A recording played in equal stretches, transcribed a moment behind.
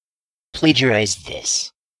plagiarized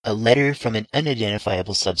this. A letter from an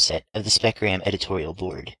unidentifiable subset of the Specgram editorial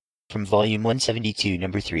board, from volume 172,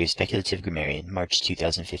 number 3 of Speculative Grammarian, March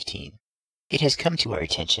 2015. It has come to our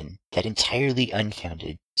attention that entirely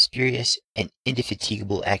unfounded, spurious, and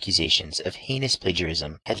indefatigable accusations of heinous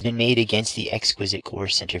plagiarism have been made against the Exquisite Core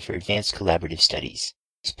Center for Advanced Collaborative Studies.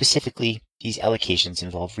 Specifically, these allegations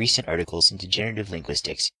involve recent articles in degenerative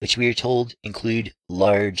linguistics, which we are told include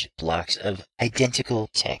large blocks of identical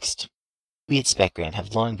text. We at Specgram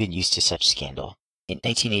have long been used to such scandal. In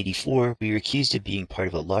 1984, we were accused of being part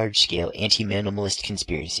of a large-scale anti-minimalist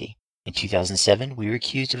conspiracy. In 2007, we were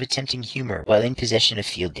accused of attempting humor while in possession of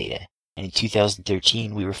field data. And in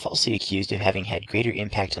 2013, we were falsely accused of having had greater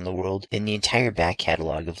impact on the world than the entire back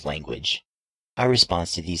catalog of language. Our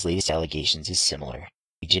response to these latest allegations is similar.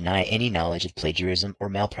 We deny any knowledge of plagiarism or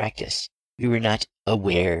malpractice. We were not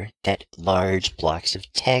aware that large blocks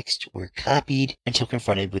of text were copied until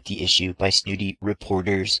confronted with the issue by snooty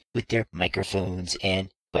reporters with their microphones and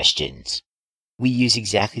questions. We use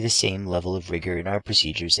exactly the same level of rigor in our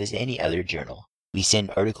procedures as any other journal. We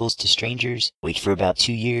send articles to strangers, wait for about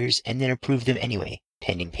 2 years, and then approve them anyway,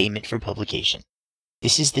 pending payment for publication.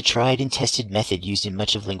 This is the tried and tested method used in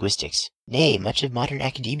much of linguistics, nay, much of modern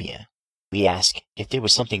academia. We ask, if there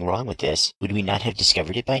was something wrong with this, would we not have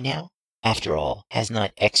discovered it by now? After all, has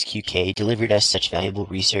not XQK delivered us such valuable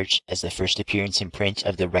research as the first appearance in print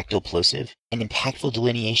of the rectal plosive, an impactful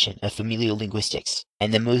delineation of familial linguistics,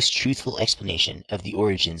 and the most truthful explanation of the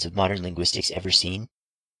origins of modern linguistics ever seen?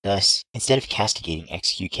 Thus, instead of castigating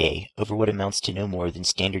XQK over what amounts to no more than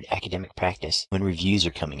standard academic practice when reviews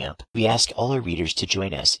are coming up, we ask all our readers to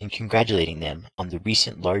join us in congratulating them on the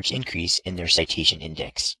recent large increase in their citation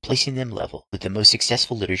index, placing them level with the most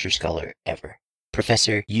successful literature scholar ever.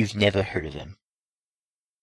 Professor, you've never heard of him.